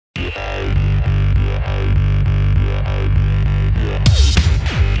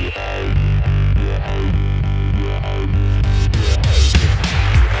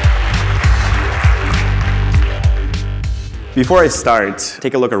Before I start,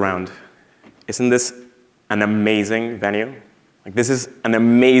 take a look around. Isn't this an amazing venue? Like, this is an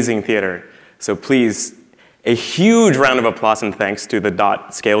amazing theater. So please, a huge round of applause and thanks to the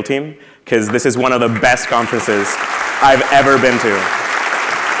dotScale team, because this is one of the best conferences I've ever been to.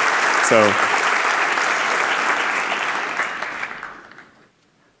 So,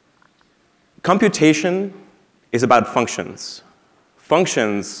 computation is about functions.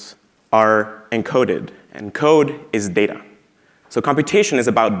 Functions are encoded, and code is data. So computation is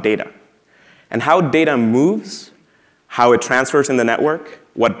about data. And how data moves, how it transfers in the network,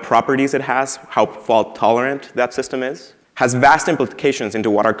 what properties it has, how fault-tolerant that system is, has vast implications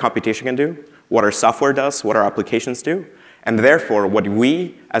into what our computation can do, what our software does, what our applications do, and therefore what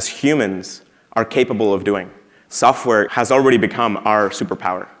we as humans are capable of doing. Software has already become our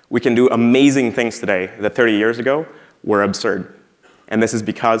superpower. We can do amazing things today that 30 years ago were absurd. And this is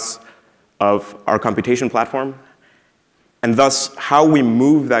because of our computation platform. And thus, how we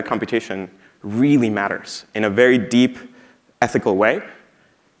move that computation really matters in a very deep, ethical way.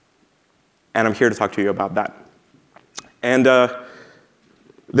 And I'm here to talk to you about that. And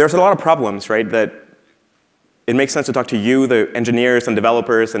there's a lot of problems, right, that it makes sense to talk to you, the engineers and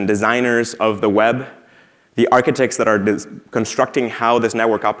developers and designers of the web, the architects that are constructing how this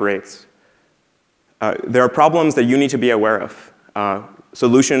network operates. There are problems that you need to be aware of,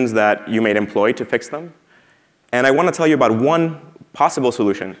 solutions that you may employ to fix them. And I want to tell you about one possible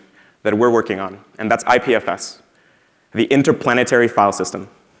solution that we're working on, and that's IPFS, the InterPlanetary File System.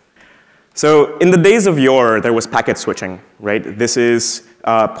 So in the days of yore, there was packet switching, right? This is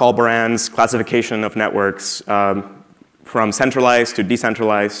Paul Brand's classification of networks from centralized to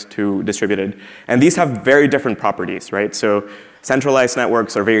decentralized to distributed. And these have very different properties, right? So centralized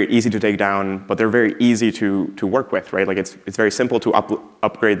networks are very easy to take down, but they're very easy to work with, right? Like it's very simple to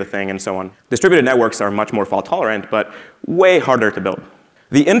upgrade the thing and so on. Distributed networks are much more fault tolerant, but way harder to build.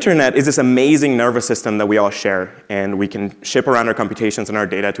 The internet is this amazing nervous system that we all share, and we can ship around our computations and our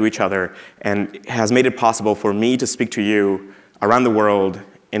data to each other, and it has made it possible for me to speak to you around the world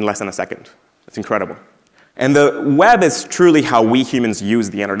in less than a second. It's incredible. And the web is truly how we humans use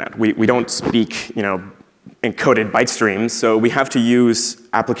the internet. We don't speak, encoded byte streams, so we have to use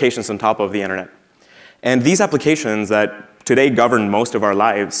applications on top of the internet. And these applications that today govern most of our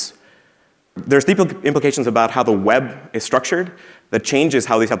lives, there's deep implications about how the web is structured that changes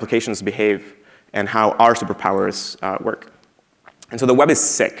how these applications behave and how our superpowers work. And so the web is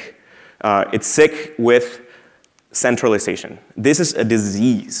sick. It's sick with centralization. This is a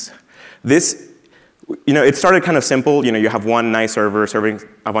disease. It started kind of simple. You have one nice server serving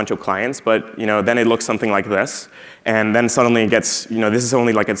a bunch of clients, but then it looks something like this. And then suddenly it gets, this is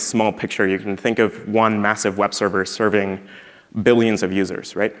only like a small picture. You can think of one massive web server serving billions of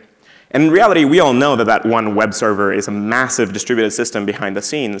users, right? And in reality, we all know that that one web server is a massive distributed system behind the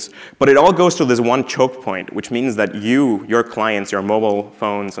scenes, but it all goes to this one choke point, which means that you, your clients, your mobile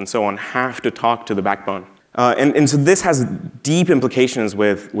phones, and so on, have to talk to the backbone. And so this has deep implications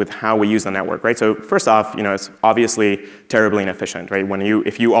with how we use the network, right? So first off, it's obviously terribly inefficient, right?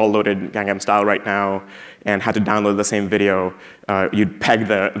 If you all loaded Gangnam Style right now and had to download the same video, you'd peg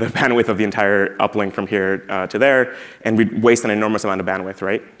the bandwidth of the entire uplink from here to there, and we'd waste an enormous amount of bandwidth,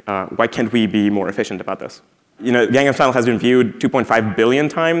 right? Why can't we be more efficient about this? Gangnam Style has been viewed 2.5 billion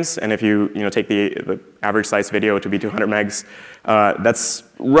times, and if you take the average size video to be 200 megs, that's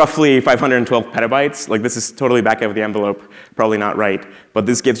roughly 512 petabytes. Like, this is totally back of the envelope, probably not right, but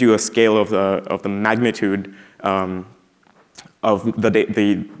this gives you a scale of the magnitude of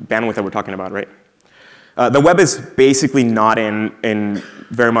the bandwidth that we're talking about, right? The web is basically not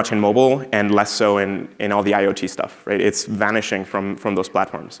very much in mobile, and less so in all the IoT stuff, right? It's vanishing from those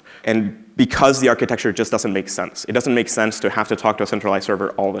platforms. And because the architecture just doesn't make sense. It doesn't make sense to have to talk to a centralized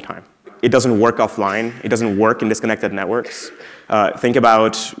server all the time. It doesn't work offline. It doesn't work in disconnected networks. Think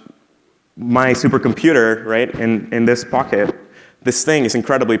about my supercomputer, right, in this pocket. This thing is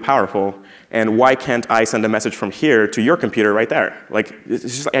incredibly powerful, and why can't I send a message from here to your computer right there? Like,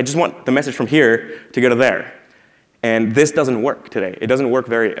 I just want the message from here to go to there. And this doesn't work today. It doesn't work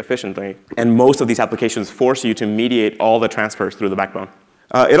very efficiently. And most of these applications force you to mediate all the transfers through the backbone.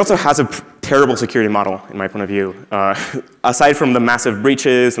 It also has a terrible security model, in my point of view. Aside from the massive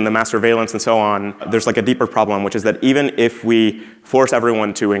breaches and the mass surveillance and so on, there's like a deeper problem, which is that even if we force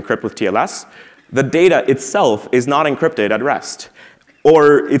everyone to encrypt with TLS, the data itself is not encrypted at rest.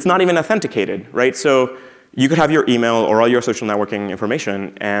 Or it's not even authenticated, right? So you could have your email or all your social networking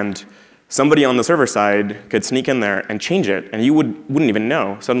information, and somebody on the server side could sneak in there and change it, and you wouldn't even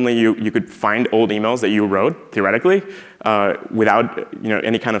know. Suddenly you could find old emails that you wrote, theoretically, without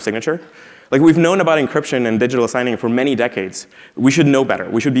any kind of signature. Like, we've known about encryption and digital signing for many decades. We should know better.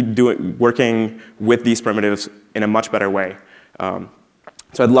 We should be working with these primitives in a much better way. So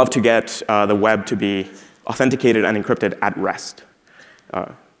I'd love to get the web to be authenticated and encrypted at rest.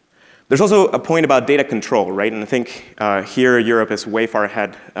 There's also a point about data control, right? And I think here Europe is way far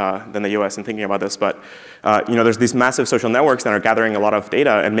ahead than the US in thinking about this. But there's these massive social networks that are gathering a lot of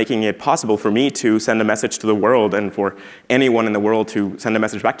data and making it possible for me to send a message to the world and for anyone in the world to send a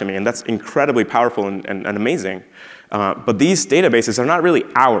message back to me. And that's incredibly powerful and amazing. But these databases are not really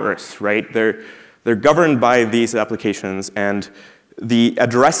ours, right? They're governed by these applications, and the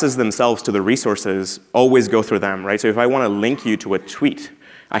addresses themselves to the resources always go through them, right? So if I want to link you to a tweet,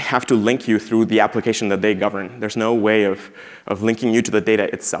 I have to link you through the application that they govern. There's no way of linking you to the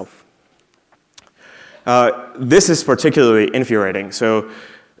data itself. This is particularly infuriating. So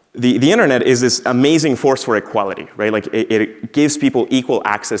the internet is this amazing force for equality, right? Like, it gives people equal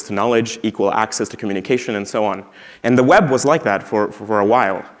access to knowledge, equal access to communication, and so on. And the web was like that for a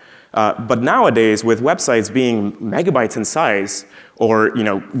while. But nowadays, with websites being megabytes in size, or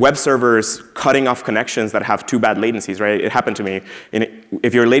web servers cutting off connections that have too bad latencies, right? It happened to me.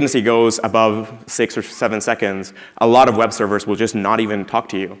 If your latency goes above 6 or 7 seconds, a lot of web servers will just not even talk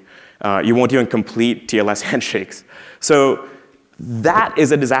to you. You won't even complete TLS handshakes. So that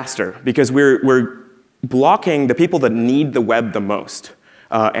is a disaster, because we're blocking the people that need the web the most.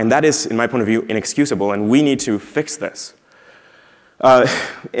 And that is, in my point of view, inexcusable, and we need to fix this.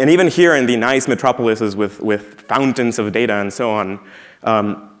 And even here in the nice metropolises with fountains of data and so on,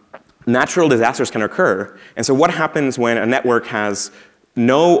 natural disasters can occur. And so what happens when a network has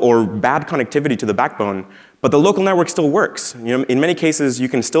no or bad connectivity to the backbone, but the local network still works? In many cases, you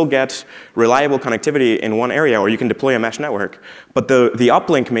can still get reliable connectivity in one area, or you can deploy a mesh network, but the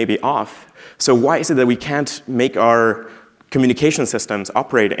uplink may be off. So why is it that we can't make our communication systems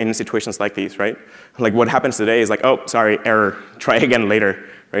operate in situations like these, right? Like, what happens today is like, oh, sorry, error, try again later,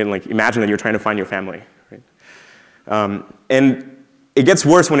 right? Like, imagine that you're trying to find your family, right? And it gets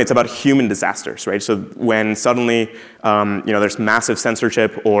worse when it's about human disasters, right? So when suddenly, there's massive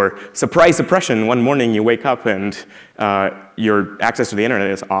censorship or surprise suppression. One morning you wake up and your access to the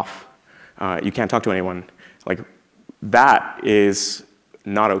internet is off. You can't talk to anyone. Like, that is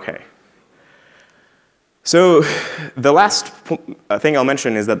not okay. So the last thing I'll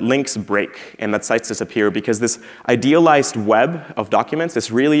mention is that links break and that sites disappear, because this idealized web of documents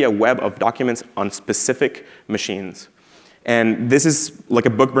is really a web of documents on specific machines. And this is like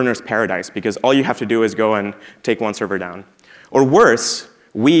a book burner's paradise, because all you have to do is go and take one server down. Or worse,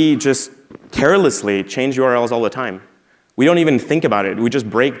 we just carelessly change URLs all the time. We don't even think about it. We just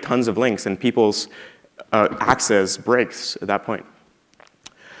break tons of links, and people's access breaks at that point.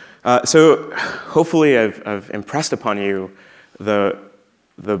 So hopefully I've impressed upon you the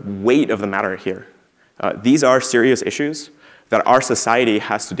weight of the matter here. These are serious issues that our society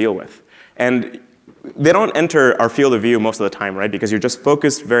has to deal with. And they don't enter our field of view most of the time, right? Because you're just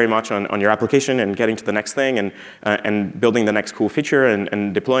focused very much on your application and getting to the next thing and building the next cool feature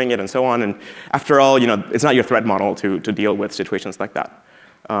and deploying it and so on. And after all, it's not your threat model to deal with situations like that.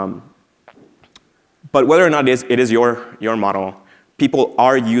 But whether or not it is your model, people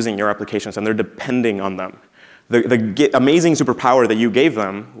are using your applications, and they're depending on them. The amazing superpower that you gave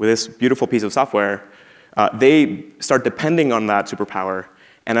them with this beautiful piece of software, they start depending on that superpower.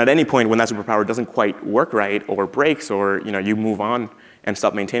 And at any point when that superpower doesn't quite work right, or breaks, or you move on and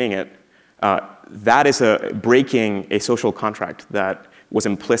stop maintaining it, that is breaking a social contract that was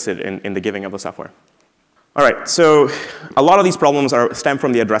implicit in the giving of the software. All right, so a lot of these problems stem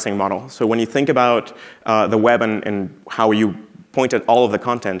from the addressing model. So when you think about the web and how you point at all of the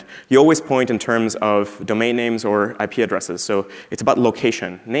content, you always point in terms of domain names or IP addresses. So it's about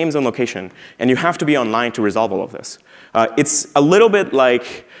location, names and location. And you have to be online to resolve all of this. It's a little bit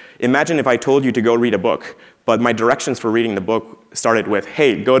like, imagine if I told you to go read a book, but my directions for reading the book started with,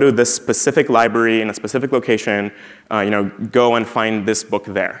 hey, go to this specific library in a specific location, go and find this book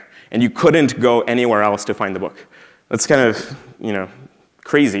there. And you couldn't go anywhere else to find the book. That's kind of,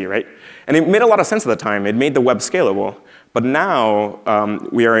 crazy, right? And it made a lot of sense at the time. It made the web scalable. But now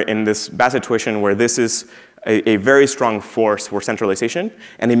we are in this bad situation where this is a very strong force for centralization,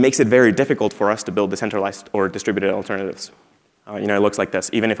 and it makes it very difficult for us to build decentralized or distributed alternatives. It looks like this.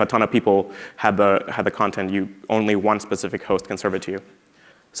 Even if a ton of people had the content, only one specific host can serve it to you.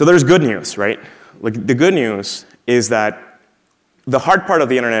 So there's good news, right? Like, the good news is that the hard part of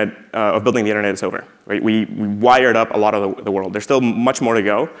the internet, of building the internet, is over, right? We wired up a lot of the world. There's still much more to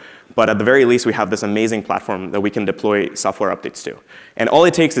go, but at the very least, we have this amazing platform that we can deploy software updates to. And all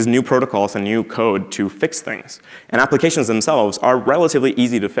it takes is new protocols and new code to fix things. And applications themselves are relatively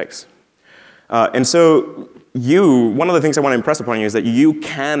easy to fix. And so one of the things I want to impress upon you is that you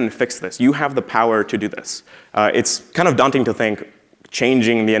can fix this. You have the power to do this. It's kind of daunting to think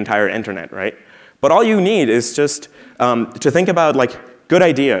changing the entire internet, right? But all you need is just to think about good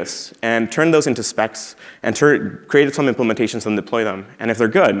ideas and turn those into specs and create some implementations and deploy them. And if they're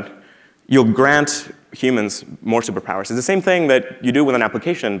good, you'll grant humans more superpowers. It's the same thing that you do with an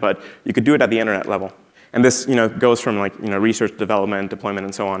application, but you could do it at the internet level. And this goes from research, development, deployment,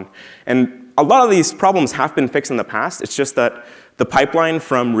 and so on. And a lot of these problems have been fixed in the past. It's just that the pipeline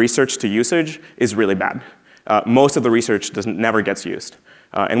from research to usage is really bad. Most of the research never gets used.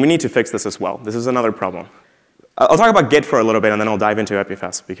 And we need to fix this as well. This is another problem. I'll talk about Git for a little bit, and then I'll dive into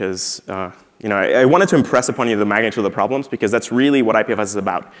IPFS, because I wanted to impress upon you the magnitude of the problems, because that's really what IPFS is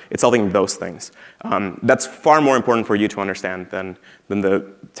about. It's solving those things. That's far more important for you to understand than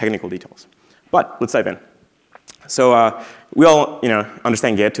the technical details. But let's dive in. So we all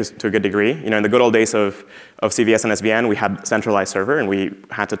understand Git to a good degree. In the good old days of CVS and SVN, we had a centralized server, and we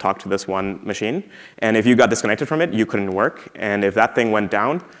had to talk to this one machine. And if you got disconnected from it, you couldn't work. And if that thing went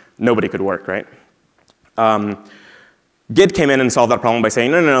down, nobody could work, right? Git came in and solved that problem by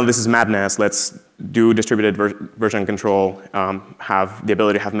saying, no, this is madness. Let's do distributed version control, have the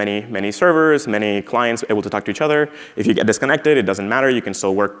ability to have many servers, many clients able to talk to each other. If you get disconnected, it doesn't matter. You can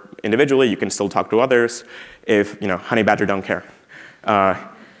still work individually. You can still talk to others. If Honey Badger don't care.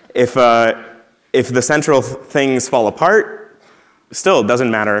 If the central things fall apart, still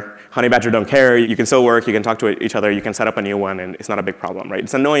doesn't matter. Honey Badger don't care. You can still work. You can talk to each other. You can set up a new one, and it's not a big problem, right?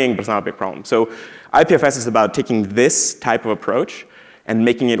 It's annoying, but it's not a big problem. So IPFS is about taking this type of approach and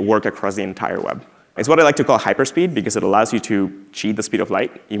making it work across the entire web. It's what I like to call hyperspeed, because it allows you to cheat the speed of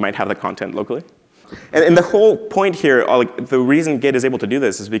light. You might have the content locally. And the whole point here, the reason Git is able to do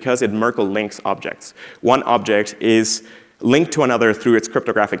this is because it Merkle links objects. One object is linked to another through its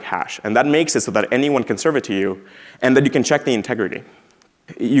cryptographic hash. And that makes it so that anyone can serve it to you, and that you can check the integrity.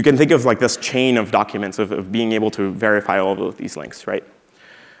 You can think of this chain of documents of being able to verify all of these links, right?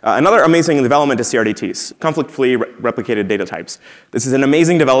 Another amazing development is CRDTs, conflict-free replicated data types. This is an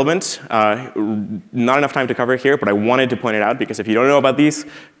amazing development. Not enough time to cover here, but I wanted to point it out, because if you don't know about these,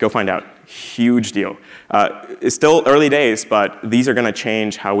 go find out. Huge deal. It's still early days, but these are going to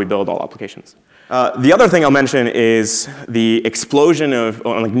change how we build all applications. The other thing I'll mention is the explosion of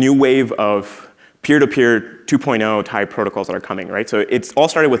new wave of peer-to-peer 2.0 type protocols that are coming, right? So it's all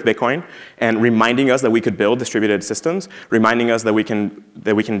started with Bitcoin and reminding us that we could build distributed systems, reminding us that we can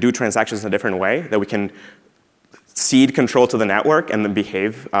do transactions in a different way, that we can cede control to the network and then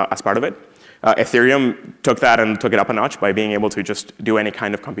behave as part of it. Ethereum took that and took it up a notch by being able to just do any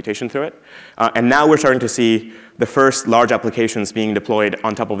kind of computation through it. And now we're starting to see the first large applications being deployed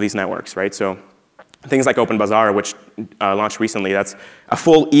on top of these networks, right? So things like OpenBazaar, which launched recently, that's a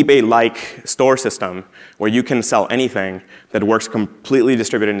full eBay-like store system where you can sell anything that works completely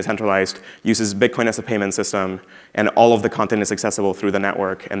distributed and decentralized, uses Bitcoin as a payment system, and all of the content is accessible through the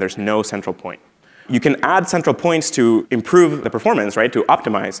network, and there's no central point. You can add central points to improve the performance, right, to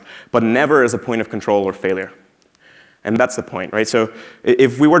optimize, but never as a point of control or failure. And that's the point, right? So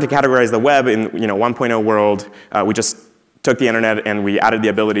if we were to categorize the web in 1.0 world, we just took the internet and we added the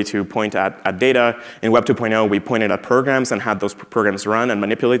ability to point at data. In Web 2.0, we pointed at programs and had those programs run and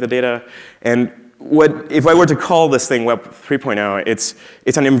manipulate the data. And if I were to call this thing Web 3.0,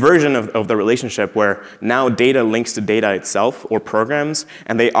 it's an inversion of the relationship where now data links to data itself or programs,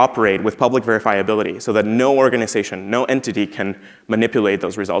 and they operate with public verifiability so that no organization, no entity can manipulate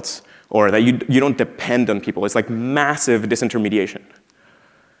those results, or that you don't depend on people. It's like massive disintermediation.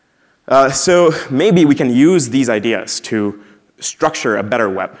 So maybe we can use these ideas to structure a better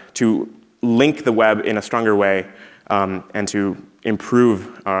web, to link the web in a stronger way, and to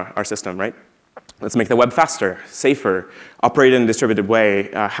improve our system, right? Let's make the web faster, safer, operate in a distributed way,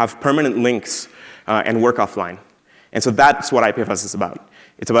 have permanent links, and work offline. And so that's what IPFS is about.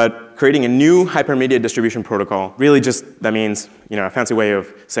 It's about creating a new hypermedia distribution protocol. Really just, that means a fancy way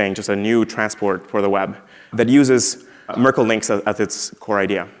of saying just a new transport for the web that uses Merkle links as its core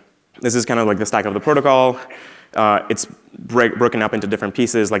idea. This is kind of like the stack of the protocol. It's broken up into different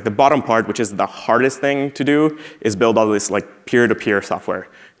pieces. Like the bottom part, which is the hardest thing to do, is build all this peer-to-peer software.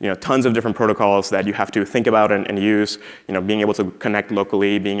 Tons of different protocols that you have to think about and use. Being able to connect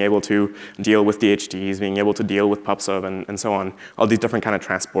locally, being able to deal with DHTs, being able to deal with PubSub, and so on. All these different kind of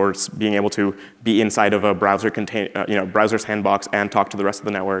transports. Being able to be inside of a browser browser's sandbox and talk to the rest of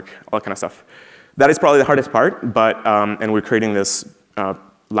the network. All that kind of stuff. That is probably the hardest part, but and we're creating this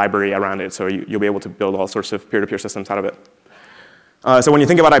library around it, so you'll be able to build all sorts of peer-to-peer systems out of it. So when you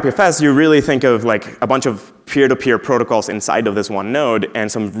think about IPFS, you really think of like a bunch of peer-to-peer protocols inside of this one node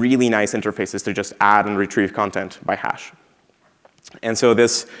and some really nice interfaces to just add and retrieve content by hash. And so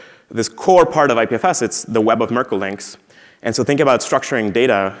this core part of IPFS, it's the web of Merkle links. And so think about structuring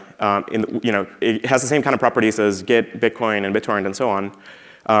data. It has the same kind of properties as Git, Bitcoin, and BitTorrent, and so on.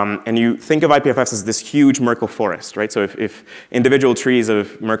 And you think of IPFS as this huge Merkle forest, right? So if individual trees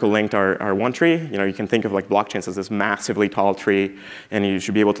of Merkle linked are one tree, you can think of like blockchains as this massively tall tree, and you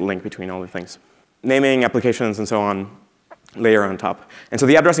should be able to link between all the things. Naming, applications, and so on, layer on top. And so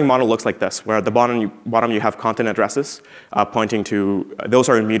the addressing model looks like this, where at the bottom you have content addresses pointing to, those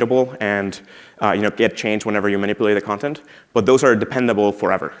are immutable and get changed whenever you manipulate the content, but those are dependable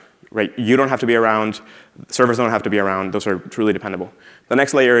forever. Right? You don't have to be around, servers don't have to be around, those are truly dependable. The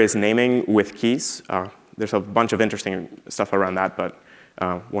next layer is naming with keys. There's a bunch of interesting stuff around that, but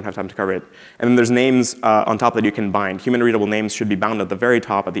won't have time to cover it. And then there's names on top that you can bind. Human readable names should be bound at the very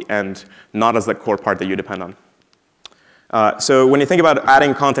top, at the end, not as the core part that you depend on. So when you think about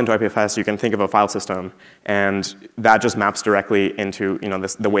adding content to IPFS, you can think of a file system, and that just maps directly into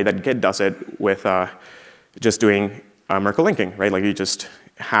the way that Git does it with just doing Merkle linking, right? Like you just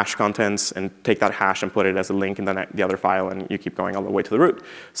hash contents and take that hash and put it as a link in the other file, and you keep going all the way to the root.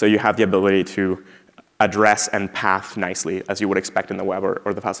 So you have the ability to address and path nicely, as you would expect in the web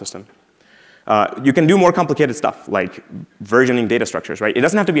or the file system. You can do more complicated stuff, like versioning data structures, right? It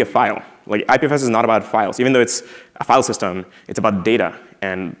doesn't have to be a file. Like IPFS is not about files. Even though it's a file system, it's about data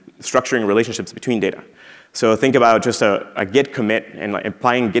and structuring relationships between data. So think about just a git commit and like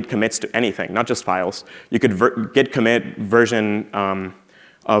applying git commits to anything, not just files. You could git commit version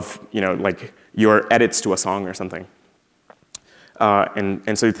of like your edits to a song or something.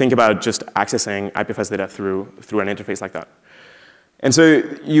 And so you think about just accessing IPFS data through an interface like that. And so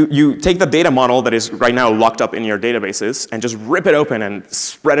you take the data model that is right now locked up in your databases and just rip it open and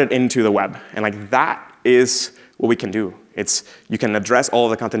spread it into the web. And like that is what we can do. You can address all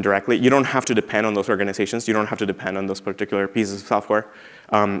of the content directly. You don't have to depend on those organizations. You don't have to depend on those particular pieces of software.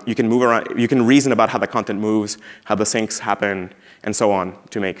 You can move around. You can reason about how the content moves, how the syncs happen, and so on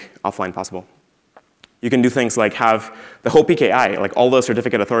to make offline possible. You can do things like have the whole PKI, like all the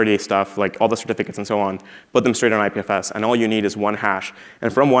certificate authority stuff, like all the certificates and so on, put them straight on IPFS, and all you need is one hash.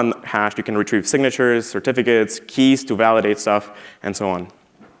 And from one hash, you can retrieve signatures, certificates, keys to validate stuff, and so on.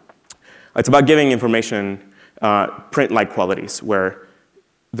 It's about giving information print-like qualities, where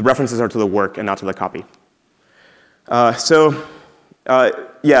the references are to the work and not to the copy.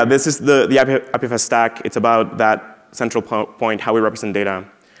 Yeah, this is the IPFS stack. It's about that central point, how we represent data,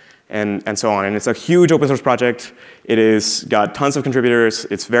 and so on. And it's a huge open source project. It has got tons of contributors.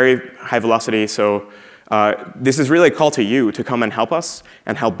 It's very high velocity. So this is really a call to you to come and help us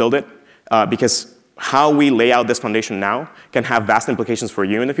and help build it, because how we lay out this foundation now can have vast implications for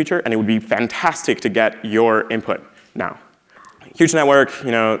you in the future, and it would be fantastic to get your input now. Huge network,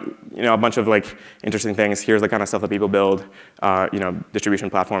 a bunch of like interesting things. Here's the kind of stuff that people build,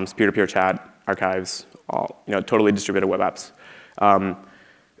 distribution platforms, peer-to-peer chat, archives, all totally distributed web apps.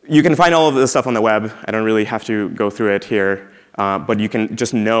 You can find all of this stuff on the web. I don't really have to go through it here, but you can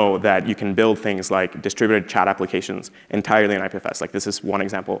just know that you can build things like distributed chat applications entirely in IPFS. Like this is one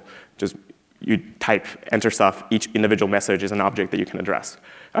example. Just you type, enter stuff. Each individual message is an object that you can address.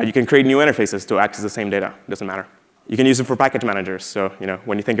 You can create new interfaces to access the same data. It doesn't matter. You can use it for package managers. So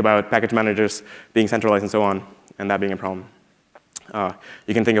when you think about package managers being centralized and so on, and that being a problem,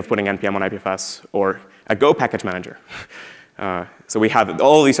 you can think of putting NPM on IPFS or a Go package manager. So we have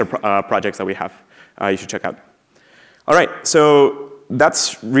all these are projects that we have. You should check out. All right, so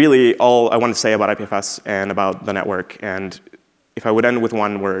that's really all I want to say about IPFS and about the network. And if I would end with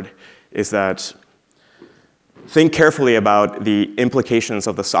one word, is that think carefully about the implications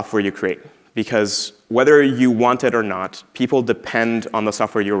of the software you create. Because whether you want it or not, people depend on the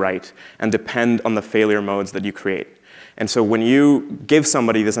software you write and depend on the failure modes that you create. And so when you give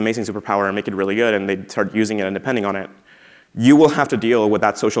somebody this amazing superpower and make it really good and they start using it and depending on it, you will have to deal with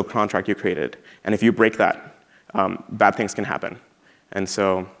that social contract you created. And if you break that, bad things can happen. And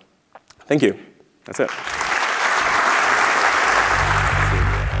so thank you. That's it.